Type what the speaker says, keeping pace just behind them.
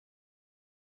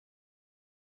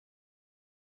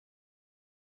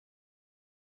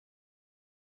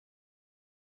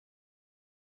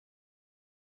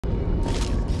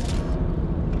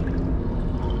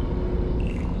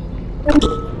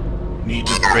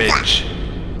bridge.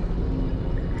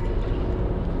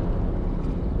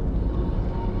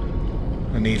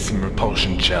 I need some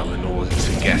repulsion gel in order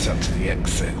to get up to the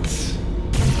exits.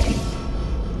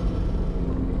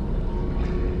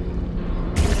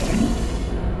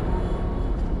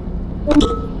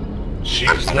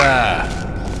 She's there!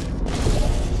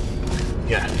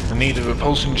 Yeah, I need a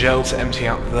repulsion gel to empty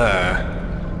out there.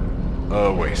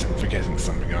 Oh wait, I'm forgetting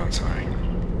something, aren't I?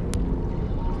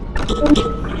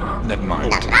 Never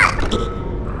mind.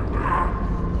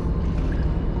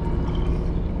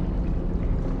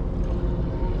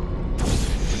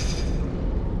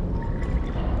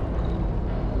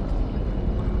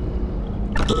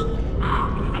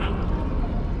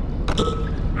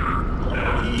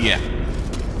 Yeah.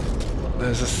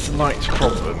 There's a slight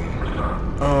problem.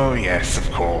 Oh yes, of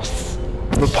course.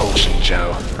 Repulsion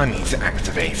gel. I need to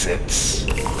activate it.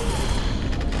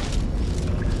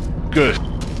 Good.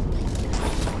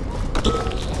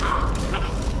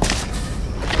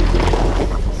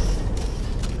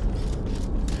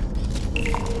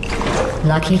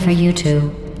 Lucky for you two.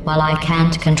 While I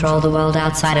can't control the world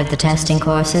outside of the testing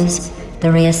courses, the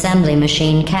reassembly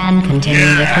machine can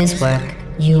continue with his work.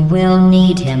 You will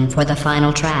need him for the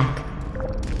final track.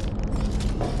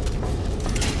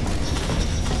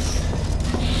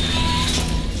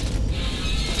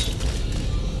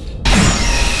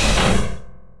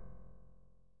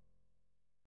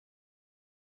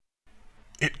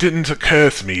 It didn't occur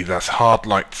to me that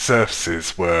hard-light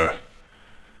surfaces were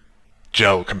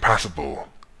gel compatible.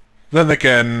 Then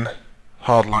again,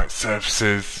 hard-light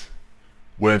surfaces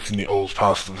weren't in the old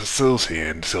part of the facility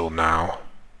until now.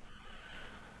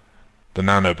 The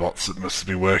nanobots that must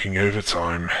be working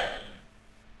overtime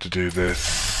to do this.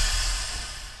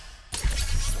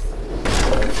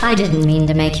 I didn't mean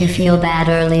to make you feel bad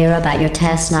earlier about your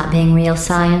tests not being real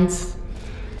science.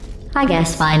 I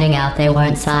guess finding out they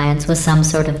weren't science was some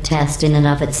sort of test in and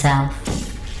of itself.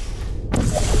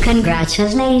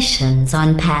 Congratulations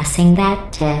on passing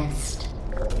that test.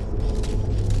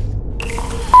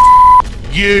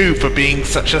 You for being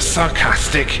such a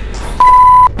sarcastic...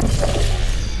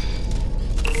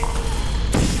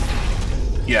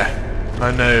 Yeah,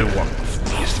 I know what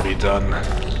needs to be done.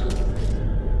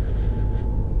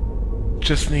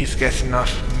 Just need to get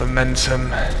enough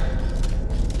momentum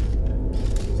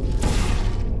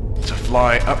to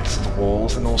fly up to the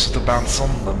walls and also to bounce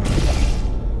on them.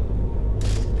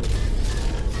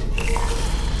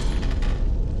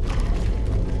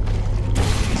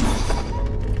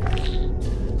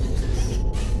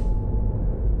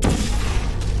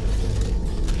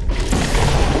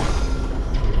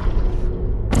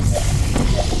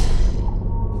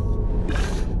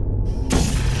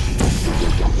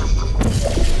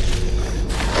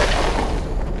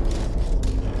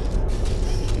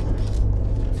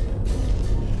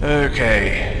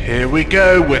 Okay, here we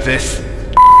go with this.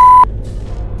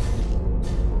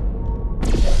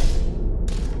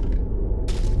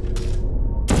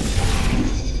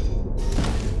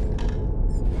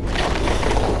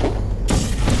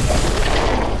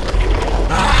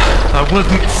 I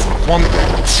wouldn't want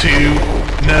to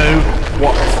know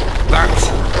what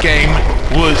that game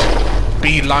would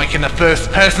be like in a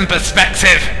first-person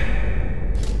perspective.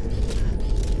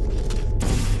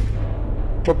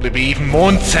 Probably be even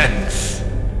more intense.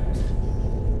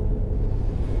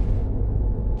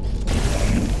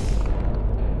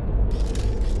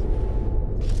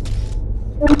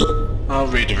 I'll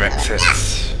redirect it.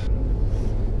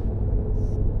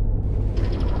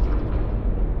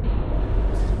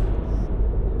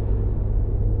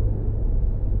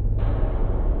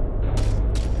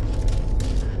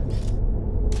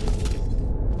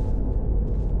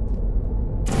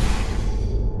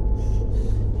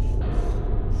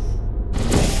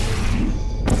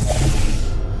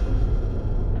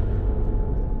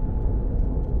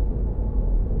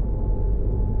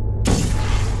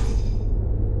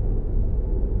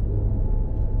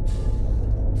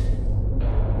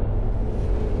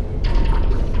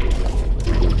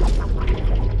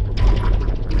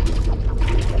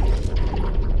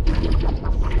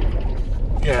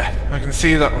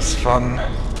 See, that was fun.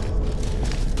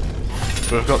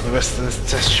 But we've got the rest of this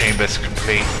test chamber to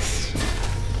complete.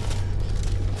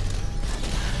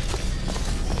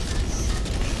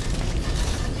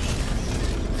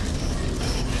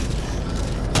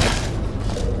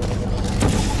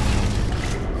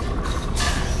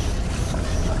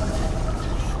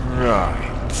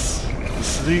 Right. The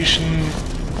solution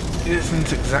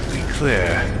isn't exactly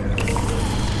clear.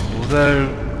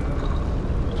 Although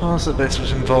part of this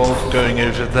would involve going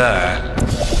over there.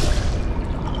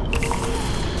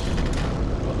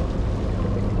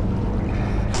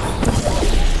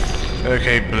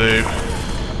 Okay, Blue.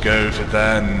 Go over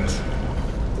there and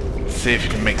see if you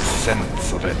can make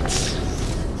sense of it.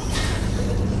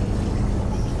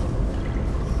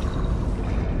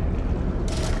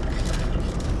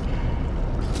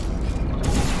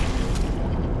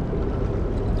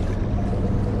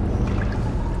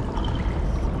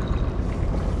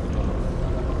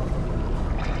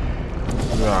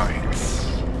 Right.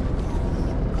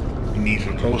 You need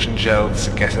repulsion gels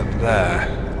to get up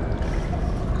there.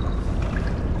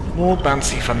 More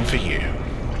bouncy fun for you.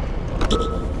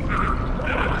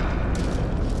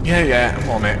 Yeah, I'm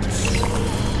on it.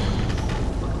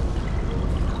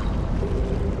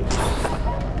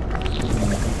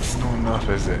 It's not enough,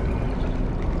 is it?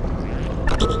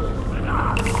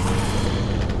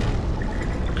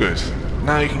 Good.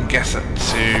 Now you can get up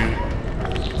to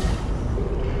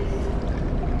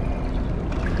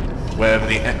wherever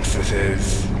the exit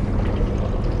is.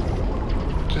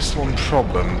 Just one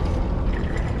problem.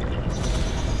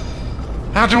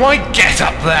 How do I get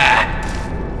up there?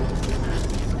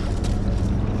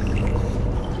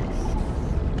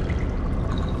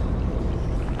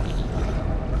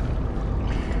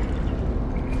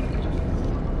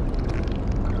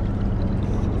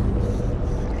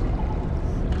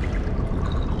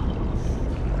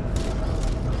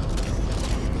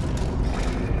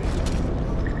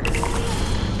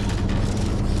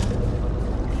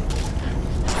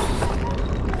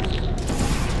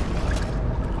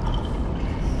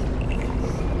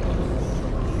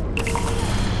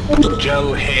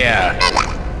 Gel here.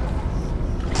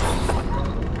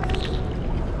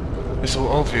 This will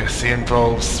obviously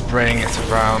involve spraying it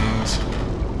around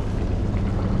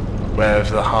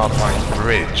wherever the hardline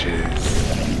bridge is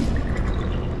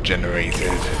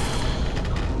generated.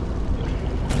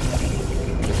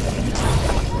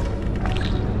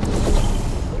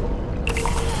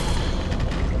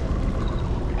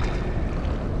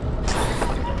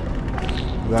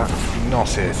 That's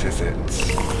not it, is it?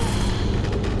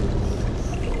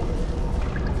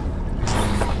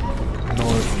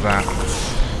 Nor is that.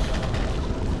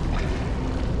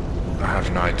 I have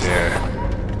an idea.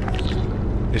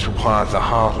 This requires a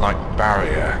hard-like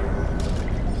barrier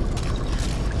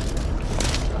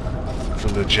for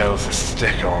the gels to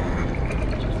stick on.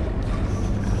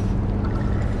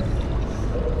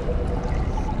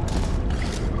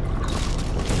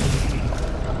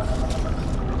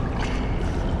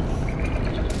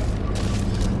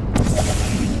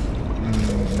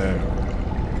 No.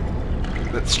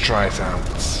 Let's try it out.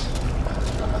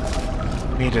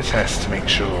 Need a test to make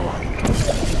sure.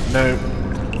 No.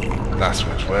 That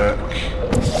won't work.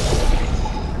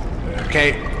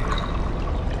 Okay.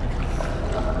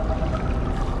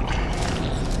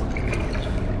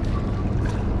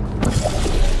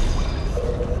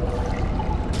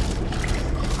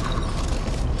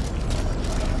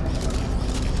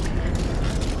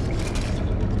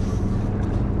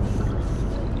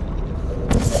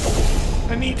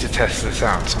 I need to test this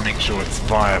out to make sure it's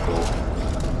viable.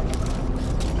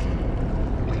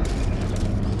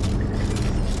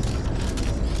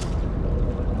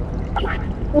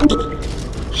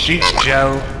 Shoot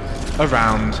gel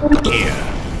around here.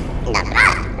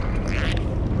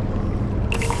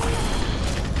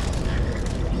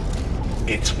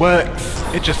 It works,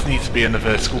 it just needs to be in a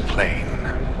vertical plane.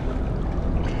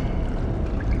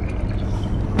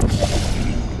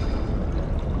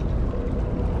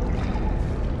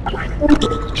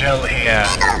 Gel here.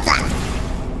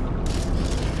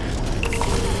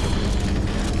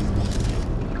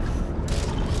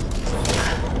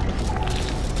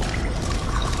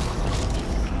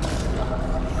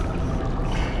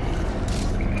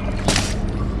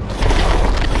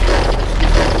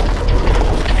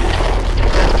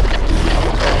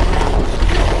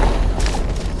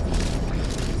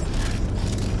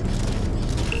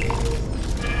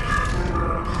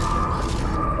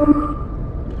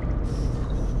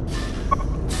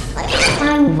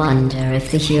 I wonder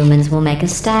if the humans will make a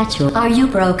statue. Are you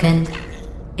broken?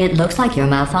 It looks like you're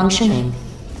malfunctioning.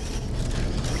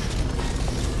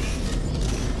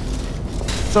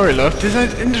 Sorry, love, did I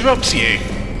interrupt you?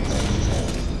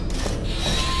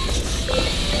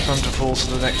 Time to fall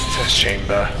to the next test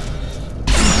chamber.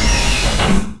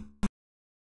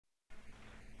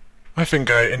 I think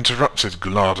I interrupted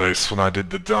GLaDOS when I did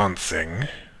the dancing.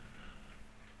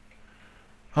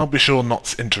 I'll be sure not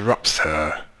to interrupt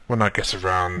her when I get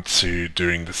around to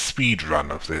doing the speed run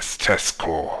of this test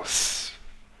course.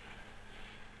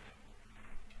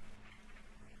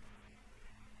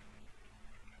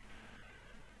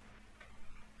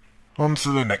 On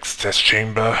to the next test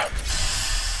chamber.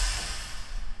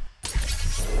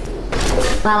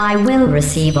 While I will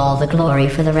receive all the glory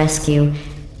for the rescue,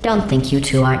 don't think you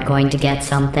two aren't going to get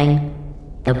something.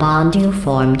 The bond you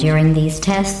form during these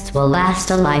tests will last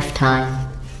a lifetime.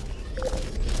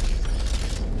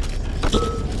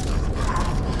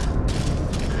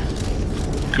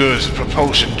 Good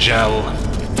propulsion gel.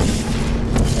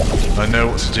 I know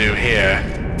what to do here.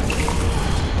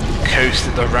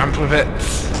 Coasted the ramp with it,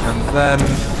 and then...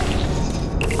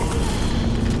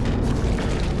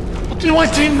 what do I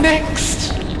do next?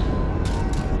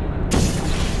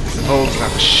 This involves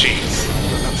that sheet.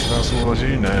 That's all I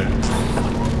do know.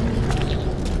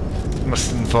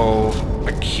 Must involve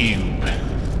a cube.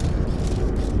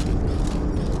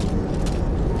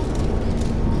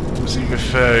 Was he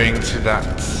referring to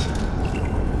that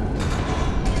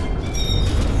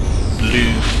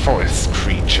blue forest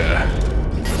creature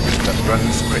that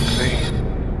runs quickly?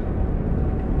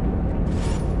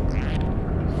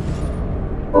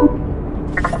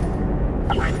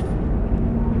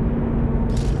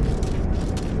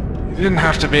 You didn't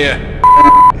have to be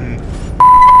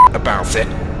about it.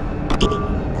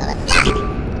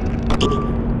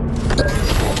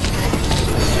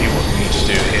 See what we need to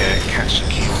do here. Catch the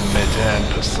cube in mid-air and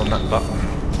push on that button.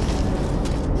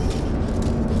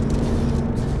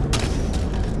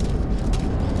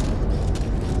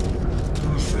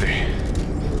 Let's see.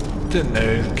 Didn't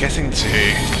know. Getting to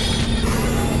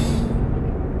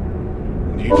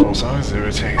new force eyes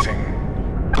irritating.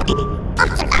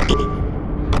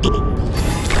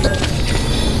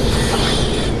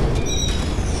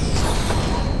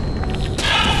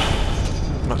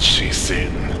 Much too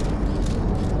soon.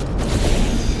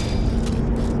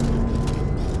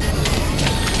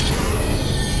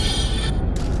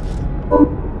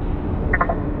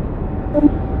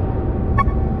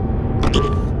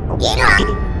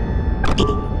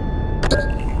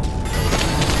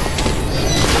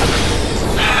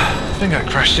 I think I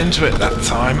crashed into it that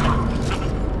time.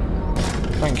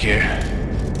 Thank you.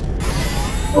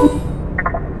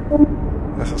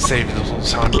 That'll save us all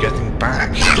time getting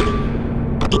back.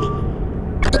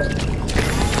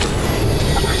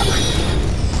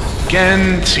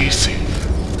 Again, too soon.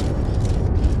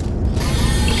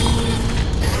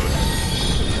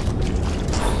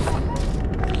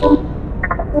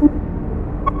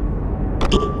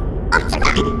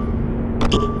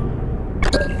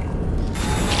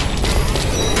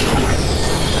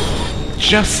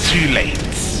 Just too late.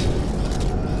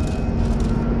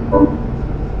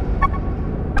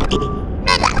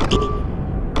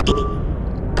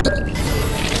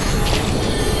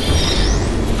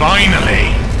 Finally!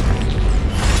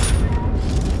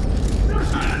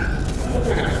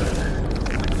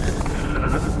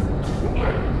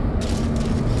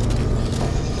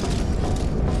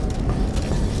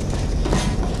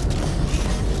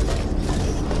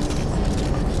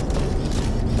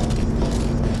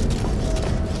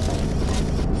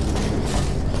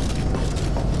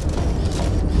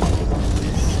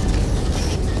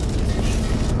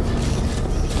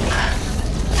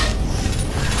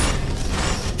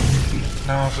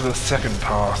 Now for the second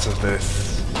part of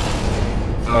this.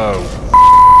 Oh.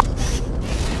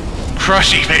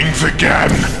 Crushy things again!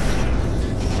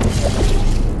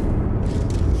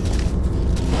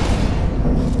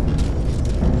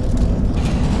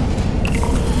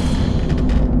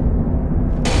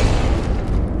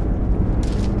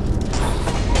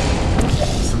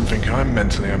 Something I'm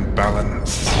mentally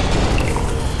unbalanced.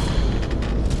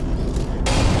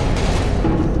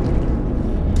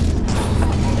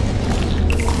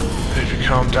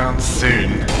 Calm down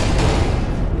soon.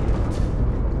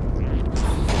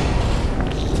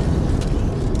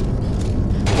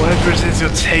 Whatever it is you're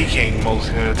taking,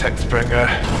 Multi-Techspringer,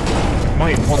 you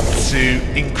might want to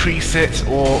increase it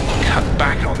or cut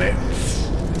back on it,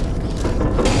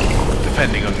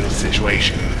 depending on your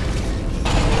situation.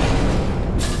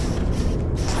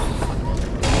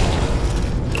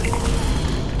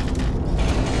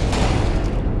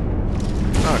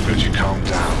 Oh, good, you calm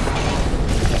down.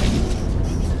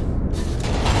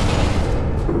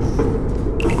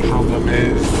 Problem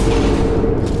is,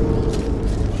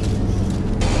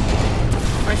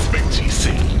 I spoke too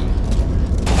soon.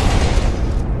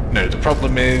 No, the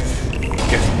problem is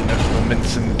getting enough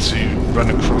momentum to run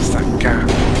across that gap.